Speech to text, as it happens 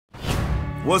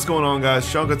What's going on, guys?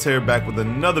 Seancutshair back with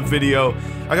another video.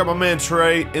 I got my man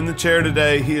Trey in the chair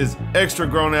today. He is extra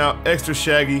grown out, extra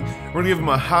shaggy. We're gonna give him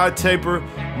a high taper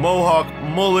Mohawk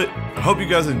mullet. I hope you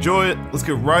guys enjoy it. Let's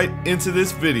get right into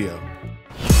this video.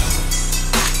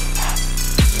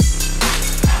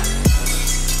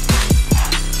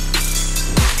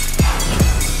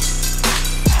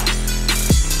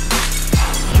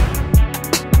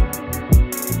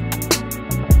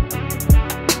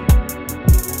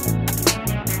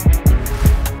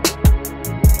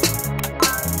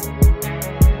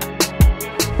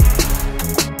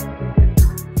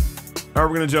 Alright,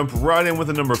 we're going to jump right in with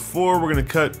the number 4. We're going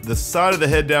to cut the side of the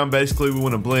head down. Basically, we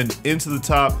want to blend into the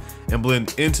top and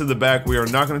blend into the back. We are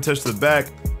not going to touch the back.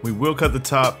 We will cut the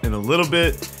top in a little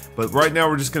bit, but right now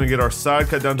we're just going to get our side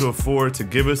cut down to a 4 to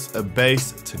give us a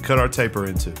base to cut our taper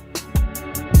into.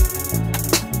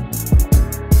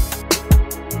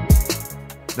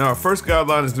 Now our first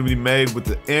guideline is going to be made with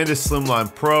the Andis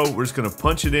Slimline Pro. We're just going to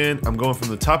punch it in. I'm going from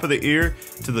the top of the ear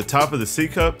to the top of the C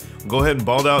cup. We'll go ahead and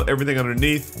bald out everything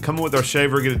underneath, come in with our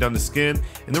shaver, get it down to skin,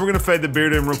 and then we're going to fade the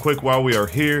beard in real quick while we are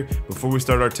here before we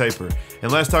start our taper.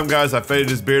 And last time, guys, I faded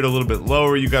his beard a little bit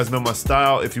lower. You guys know my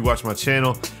style if you watch my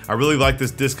channel. I really like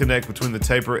this disconnect between the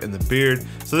taper and the beard.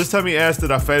 So this time he asked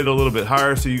that I fade it a little bit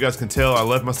higher so you guys can tell I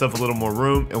left myself a little more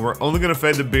room, and we're only going to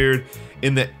fade the beard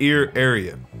in the ear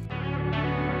area.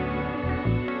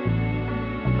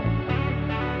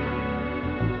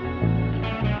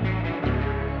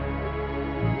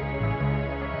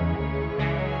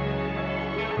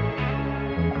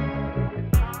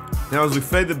 Now as we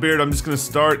fade the beard, I'm just going to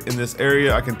start in this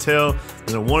area. I can tell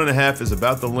that a 1.5 is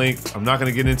about the length. I'm not going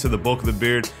to get into the bulk of the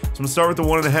beard. So I'm going to start with the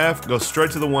 1.5, go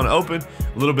straight to the 1 open.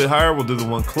 A little bit higher, we'll do the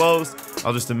 1 closed.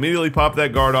 I'll just immediately pop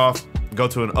that guard off, go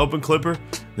to an open clipper,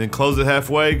 then close it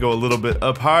halfway, go a little bit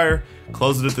up higher,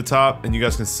 close it at the top, and you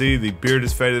guys can see the beard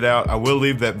is faded out. I will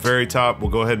leave that very top.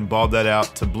 We'll go ahead and bald that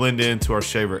out to blend into our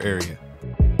shaver area.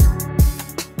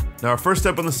 Now our first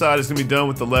step on the side is going to be done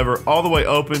with the lever all the way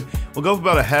open. We'll go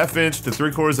about a 1/2 inch to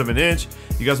 3/4 of an inch.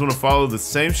 You guys want to follow the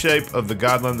same shape of the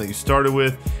guideline that you started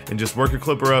with and just work your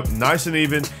clipper up nice and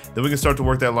even. Then we can start to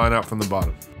work that line out from the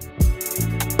bottom.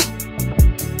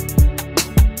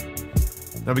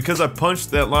 Now because I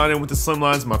punched that line in with the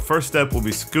Slimlines, my first step will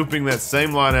be scooping that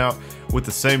same line out with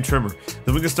the same trimmer.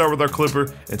 Then we can start with our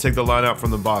clipper and take the line out from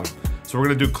the bottom. So we're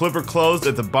going to do clipper closed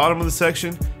at the bottom of the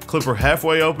section, clipper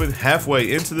halfway open,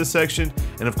 halfway into the section,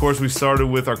 and of course we started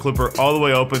with our clipper all the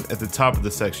way open at the top of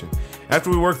the section. After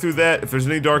we work through that, if there's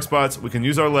any dark spots, we can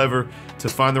use our lever to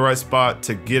find the right spot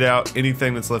to get out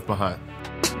anything that's left behind.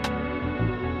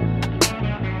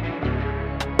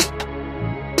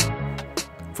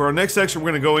 For our next section,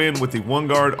 we're going to go in with the 1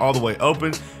 guard all the way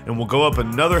open, and we'll go up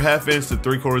another 1/2 inch to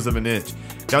 3/4 of an inch.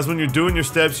 Guys, when you're doing your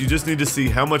steps, you just need to see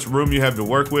how much room you have to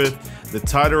work with. The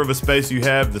tighter of a space you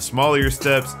have, the smaller your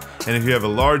steps, and if you have a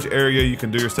large area, you can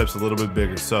do your steps a little bit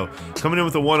bigger. So coming in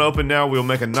with the 1 open now, we'll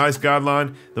make a nice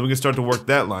guideline, then we can start to work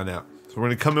that line out. So we're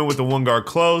going to come in with the 1 guard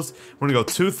closed. We're going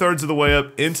to go 2/3 of the way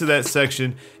up into that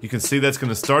section. You can see that's going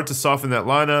to start to soften that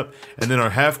line up, and then our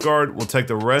 1/2 guard will take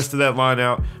the rest of that line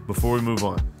out before we move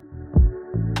on.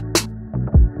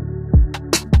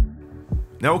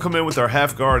 Now we'll come in with our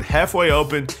 1/2 guard halfway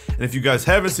open, and if you guys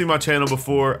haven't seen my channel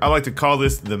before, I like to call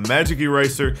this the magic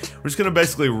eraser. We're just gonna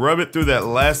basically rub it through that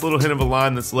last little hint of a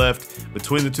line that's left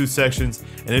between the 2 sections,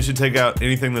 and it should take out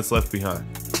anything that's left behind.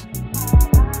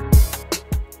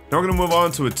 Now we're gonna move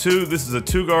on to a 2. This is a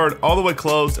 2 guard all the way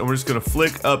closed, and we're just gonna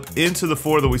flick up into the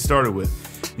 4 that we started with.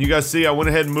 You guys see I went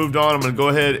ahead and moved on. I'm gonna go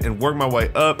ahead and work my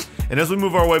way up, and as we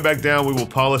move our way back down, we will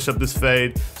polish up this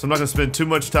fade, so I'm not gonna spend too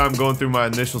much time going through my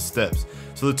initial steps.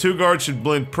 So the 2 guard should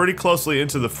blend pretty closely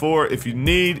into the 4. If you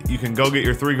need, you can go get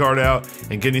your 3 guard out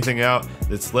and get anything out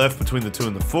that's left between the 2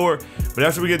 and the 4. But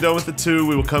after we get done with the 2,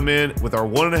 we will come in with our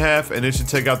 1.5, and it should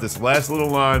take out this last little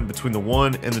line between the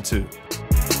 1 and the 2.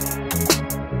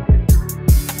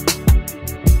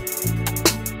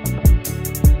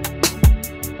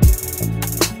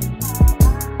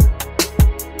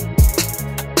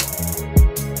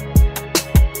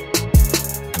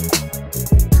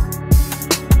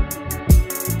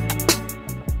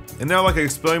 And now, like I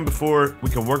explained before,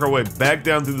 we can work our way back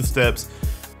down through the steps.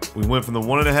 We went from the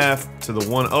 1.5 to the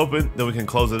 1 open, then we can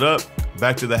close it up,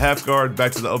 back to the 1/2 guard,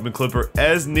 back to the open clipper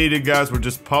as needed, guys. We're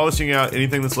just polishing out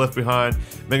anything that's left behind,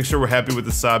 making sure we're happy with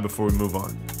the side before we move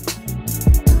on.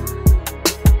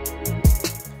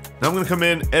 Now I'm gonna come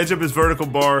in, edge up his vertical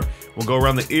bar. We'll go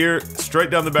around the ear,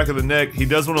 straight down the back of the neck. He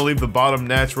does want to leave the bottom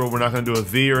natural. We're not gonna do a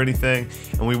V or anything.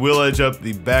 And we will edge up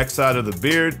the back side of the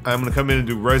beard. I'm gonna come in and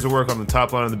do razor work on the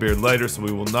top line of the beard later, so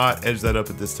we will not edge that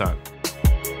up at this time.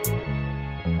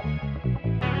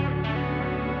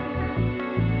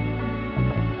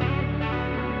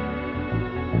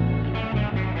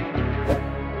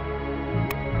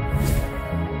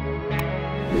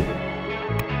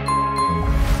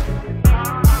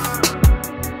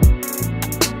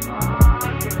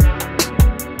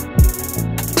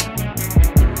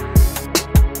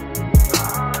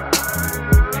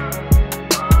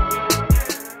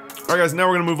 guys, now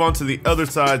we're gonna move on to the other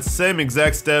side. Same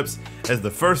exact steps as the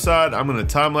first side. I'm gonna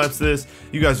time lapse this.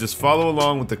 You guys just follow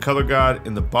along with the color guide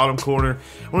in the bottom corner.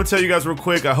 I wanna tell you guys real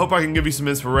quick, I hope I can give you some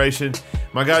inspiration.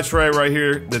 My guy Trey right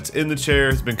here that's in the chair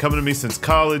has been coming to me since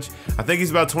college. I think he's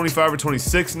about 25 or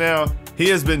 26 now. He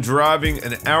has been driving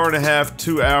an hour and a half,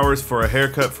 2 hours for a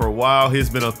haircut for a while. He has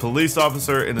been a police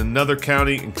officer in another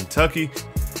county in Kentucky.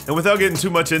 And without getting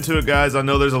too much into it, guys, I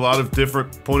know there's a lot of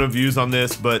different point of views on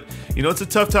this, but you know, it's a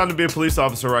tough time to be a police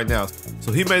officer right now.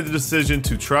 So he made the decision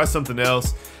to try something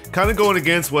else, kind of going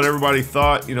against what everybody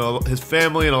thought. You know, his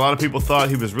family and a lot of people thought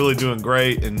he was really doing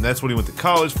great, and that's what he went to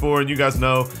college for. And you guys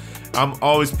know, I'm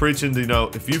always preaching, you know,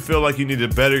 if you feel like you need to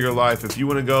better your life, if you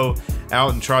want to go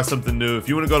out and try something new, if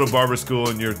you want to go to barber school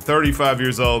and you're 35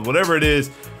 years old, whatever it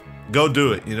is, go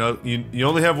do it. You know, you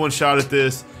only have one shot at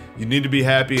this. You need to be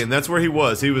happy, and that's where he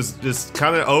was. He was just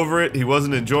kind of over it. He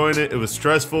wasn't enjoying it. It was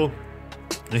stressful,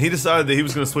 and he decided that he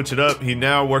was going to switch it up. He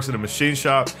now works at a machine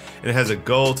shop and has a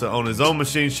goal to own his own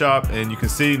machine shop, and you can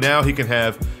see now he can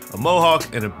have a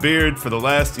mohawk and a beard for the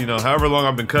last, you know, however long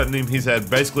I've been cutting him. He's had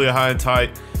basically a high and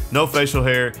tight, no facial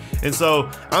hair, and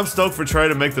so I'm stoked for Trey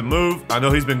to make the move. I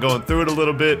know he's been going through it a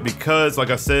little bit because, like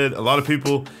I said, a lot of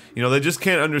people, you know, they just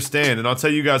can't understand. And I'll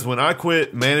tell you guys, when I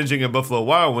quit managing at Buffalo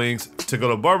Wild Wings to go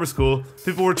to barber school,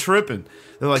 people were tripping.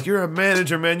 They're like, "You're a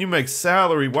manager, man. You make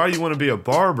salary. Why do you want to be a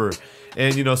barber?"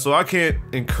 And you know, so I can't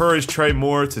encourage Trey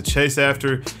more to chase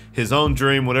after his own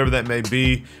dream, whatever that may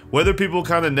be. Whether people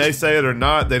kind of naysay it or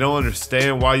not, they don't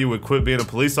understand why you would quit being a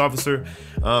police officer.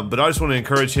 But I just want to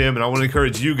encourage him, and I want to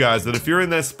encourage you guys that if you're in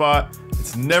that spot,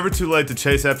 it's never too late to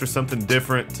chase after something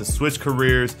different, to switch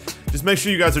careers. Just make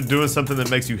sure you guys are doing something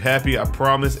that makes you happy. I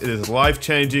promise it is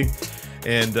life-changing,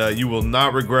 and you will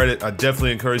not regret it. I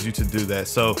definitely encourage you to do that.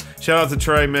 So shout out to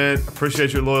Trey, man.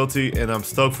 Appreciate your loyalty, and I'm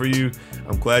stoked for you.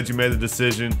 I'm glad you made the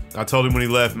decision. I told him when he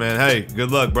left, man, hey,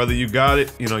 good luck, brother. You got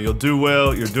it. You know, you'll do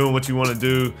well. You're doing what you want to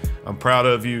do. I'm proud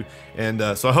of you. And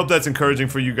so I hope that's encouraging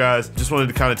for you guys. Just wanted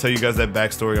to kind of tell you guys that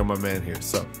backstory on my man here.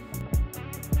 So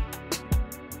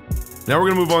now we're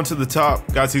gonna move on to the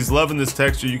top. Guys, he's loving this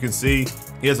texture. You can see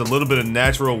he has a little bit of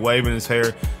natural wave in his hair.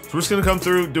 So we're just gonna come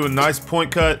through, do a nice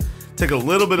point cut, take a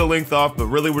little bit of length off, but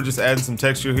really we're just adding some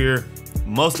texture here.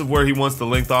 Most of where he wants the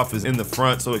length off is in the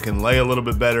front, so it can lay a little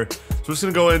bit better. So we're just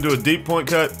gonna go ahead and do a deep point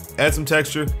cut, add some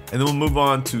texture, and then we'll move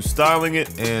on to styling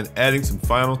it and adding some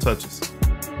final touches.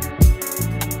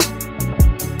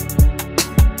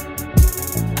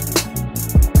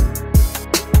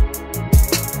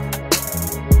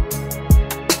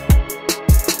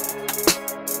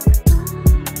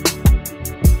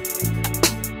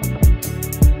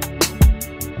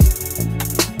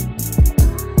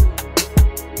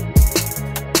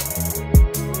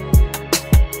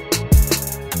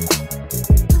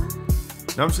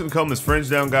 Now I'm just gonna comb his fringe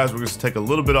down, guys. We're just take a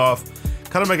little bit off,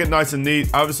 kind of make it nice and neat.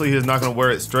 Obviously, he's not gonna wear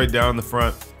it straight down the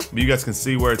front, but you guys can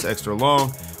see where it's extra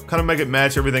long. Kind of make it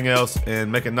match everything else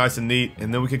and make it nice and neat,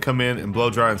 and then we can come in and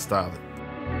blow dry and style it.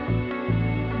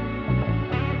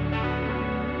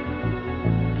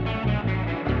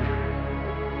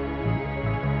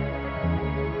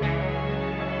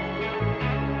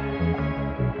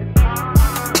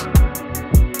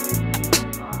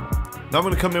 Now I'm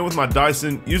gonna come in with my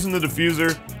Dyson, using the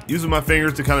diffuser, using my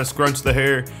fingers to kind of scrunch the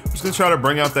hair. I'm just gonna try to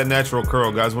bring out that natural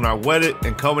curl, guys. When I wet it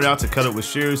and comb it out to cut it with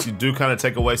shears, you do kind of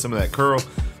take away some of that curl. So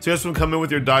you guys want to come in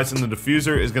with your Dyson. The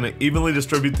diffuser is gonna evenly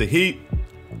distribute the heat.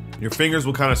 Your fingers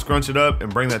will kind of scrunch it up and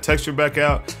bring that texture back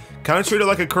out. Kind of treat it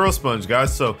like a curl sponge,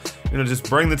 guys. So, you know, just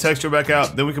bring the texture back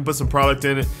out. Then we can put some product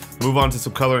in it, move on to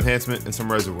some color enhancement and some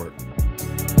razor work.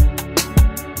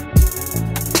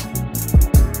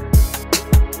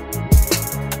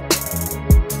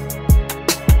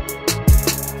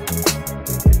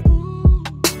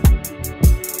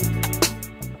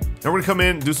 Now we're gonna come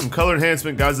in and do some color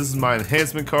enhancement. Guys, this is my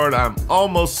enhancement card. I'm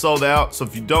almost sold out, so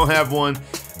if you don't have one,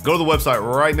 go to the website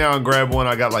right now and grab one.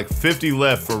 I got like 50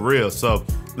 left for real. So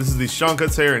this is the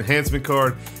Seancutshair enhancement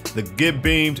card, the Get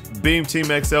Beamed Beam Team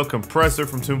XL compressor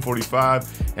from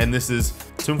Tomb45, and this is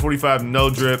Tomb45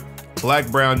 No Drip, black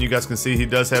brown. You guys can see he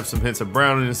does have some hints of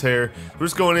brown in his hair. We're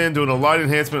just going in doing a light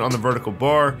enhancement on the vertical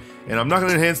bar, and I'm not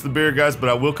gonna enhance the beard, guys, but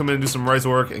I will come in and do some razor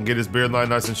work and get his beard line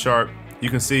nice and sharp. You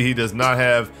can see he does not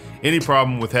have any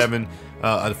problem with having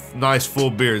a nice full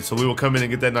beard. So we will come in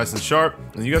and get that nice and sharp,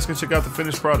 and you guys can check out the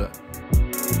finished product.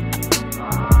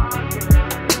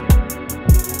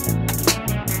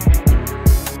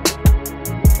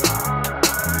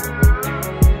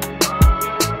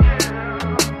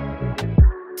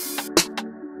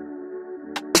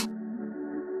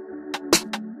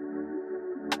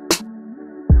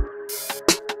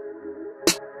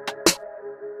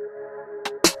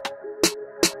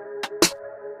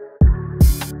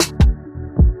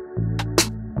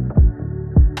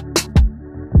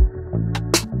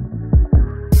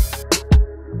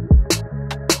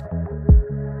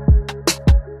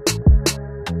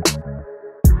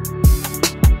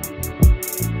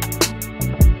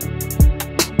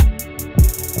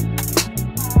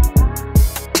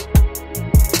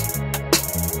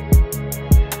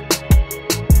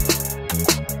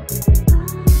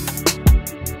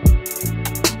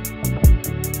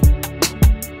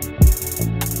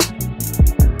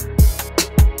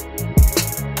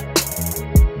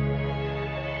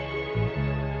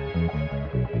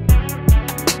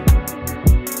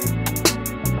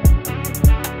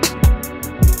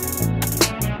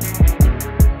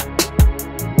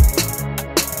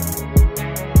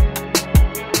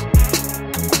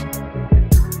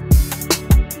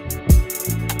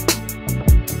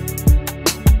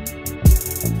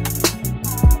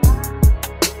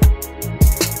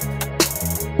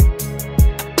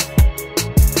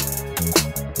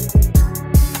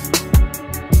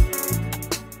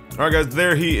 Alright guys,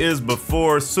 there he is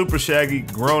before, super shaggy,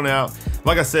 grown out.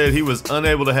 Like I said, he was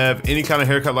unable to have any kind of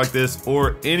haircut like this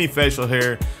or any facial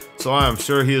hair, so I am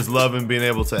sure he is loving being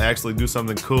able to actually do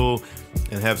something cool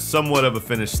and have somewhat of a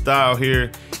finished style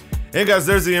here. And guys,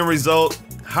 there's the end result.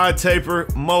 High taper,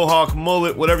 Mohawk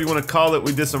mullet, whatever you want to call it.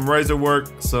 We did some razor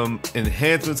work, some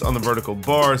enhancements on the vertical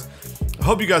bars. I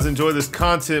hope you guys enjoy this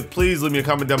content. Please leave me a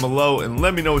comment down below and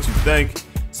let me know what you think.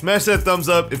 Smash that thumbs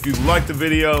up if you liked the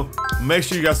video. Make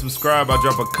sure you guys subscribe. I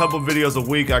drop a couple videos a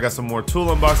week. I got some more tool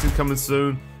unboxings coming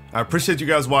soon. I appreciate you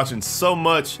guys watching so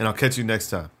much, and I'll catch you next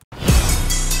time.